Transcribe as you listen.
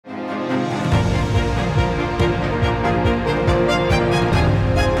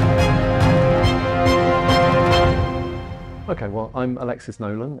Okay, well, I'm Alexis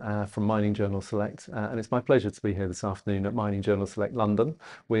Nolan from Mining Journal Select, and it's my pleasure to be here this afternoon at Mining Journal Select London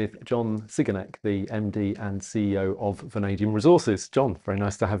with John Ciganek, the MD and CEO of Vanadium Resources. John, very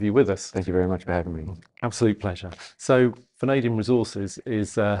nice to have you with us. Thank you very much for having me. Absolute pleasure. So, Vanadium Resources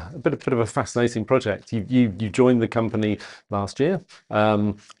is a bit of a fascinating project. You joined the company last year.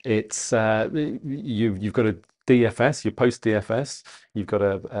 You've got a DFS, your post DFS. You've got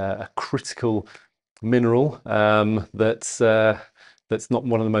a critical mineral that's not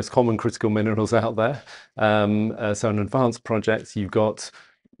one of the most common critical minerals out there. So an advanced project, you've got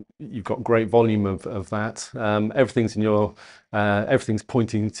great volume of that. Everything's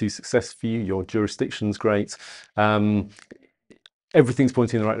pointing to success for you. Your jurisdiction's great. Everything's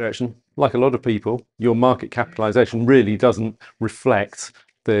pointing in the right direction. Like a lot of people, your market capitalization really doesn't reflect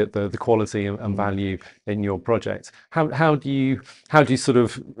the quality and value in your project. How do you sort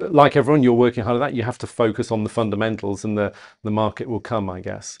of, like everyone, you're working hard at that. You have to focus on the fundamentals, and the market will come, I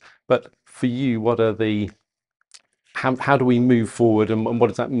guess. But for you, how do we move forward, and what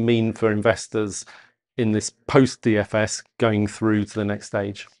does that mean for investors in this post DFS going through to the next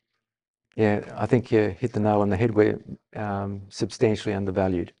stage? Yeah, I think you hit the nail on the head. We're substantially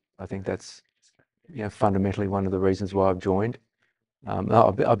undervalued. I think that's fundamentally one of the reasons why I've joined.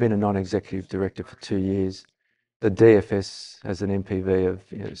 I've been a non-executive director for 2 years. The DFS has an NPV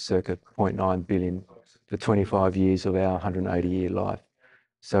of circa 0.9 billion for 25 years of our 180-year life.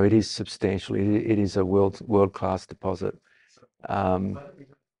 So it is substantial. It is a world-class deposit. And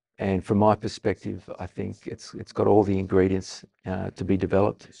from my perspective, I think it's got all the ingredients to be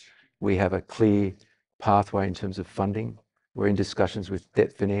developed. We have a clear pathway in terms of funding. We're in discussions with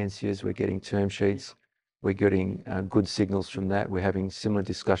debt financiers. We're getting term sheets. We're getting good signals from that. We're having similar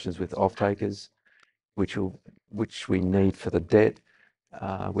discussions with off-takers, which we need for the debt.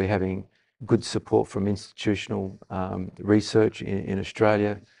 We're having good support from institutional research in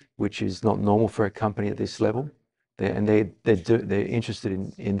Australia, which is not normal for a company at this level. They're interested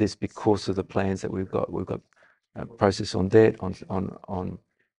in this because of the plans that we've got. We've got a process on debt, on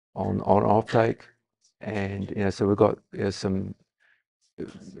offtake, and so we've got some.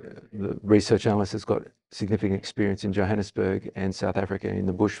 The research analyst has got significant experience in Johannesburg and South Africa in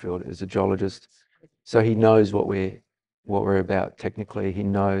the bushfield as a geologist, so he knows what we're about technically. He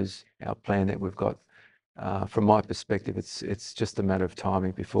knows our plan that we've got. From my perspective, it's just a matter of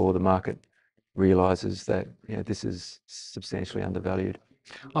timing before the market realizes that this is substantially undervalued.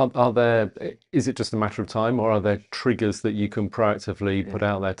 Is it just a matter of time, or are there triggers that you can proactively put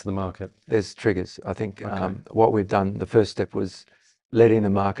out there to the market? There's triggers. I think what we've done, the first step was letting the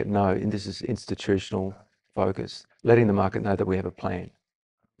market know, and this is institutional focus, letting the market know that we have a plan.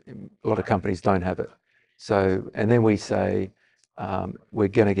 A lot of companies don't have it. So, and then we say, we're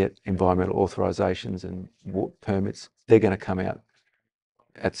going to get environmental authorizations and permits. They're going to come out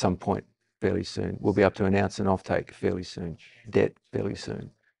at some point fairly soon. We'll be able to announce an offtake fairly soon, debt fairly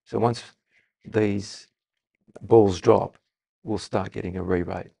soon. So once these balls drop, we'll start getting a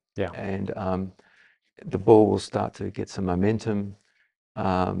re-rate. Yeah. And the ball will start to get some momentum.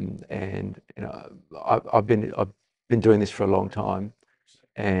 And I've been doing this for a long time,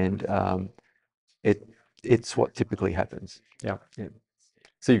 and it's what typically happens. Yeah.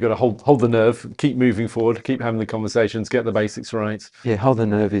 So you've got to hold the nerve, keep moving forward, keep having the conversations, get the basics right. Yeah, hold the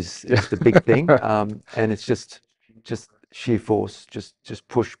nerve is the big thing, and it's just sheer force, just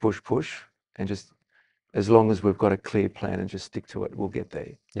push, and just as long as we've got a clear plan and just stick to it, we'll get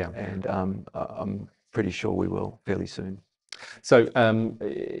there. Yeah. And I'm pretty sure we will fairly soon. So,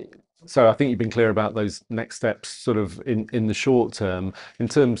 so I think you've been clear about those next steps, sort of in the short term, in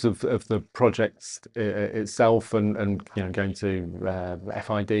terms of the project itself, and going to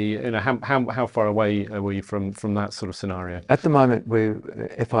FID. How far away are we from that sort of scenario? At the moment,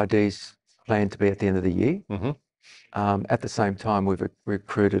 FID's planned to be at the end of the year. Mm-hmm. At the same time, we've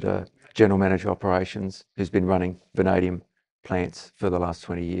recruited a general manager of operations who's been running vanadium plants for the last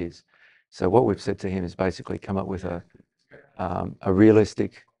 20 years. So what we've said to him is basically come up with a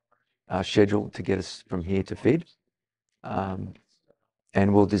realistic schedule to get us from here to FID, and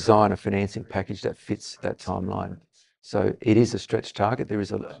we'll design a financing package that fits that timeline. So it is a stretch target. There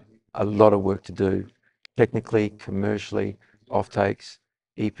is a lot of work to do, technically, commercially, offtakes,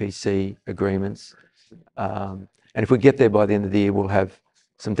 EPC agreements, and if we get there by the end of the year, we'll have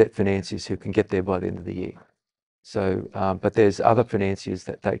some debt financiers who can get there by the end of the year. So, but there's other financiers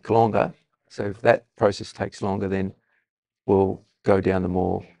that take longer. So if that process takes longer, then we'll go down the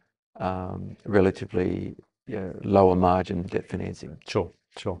more relatively lower margin debt financing. Sure.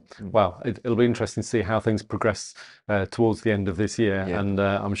 Sure. Well, it'll be interesting to see how things progress towards the end of this year, Yeah. and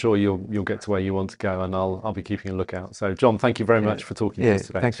I'm sure you'll get to where you want to go, and I'll be keeping a lookout. So, John, thank you very much for talking to Yeah, us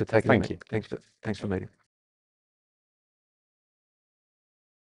today. thanks for taking Thank me. you. Thanks for meeting.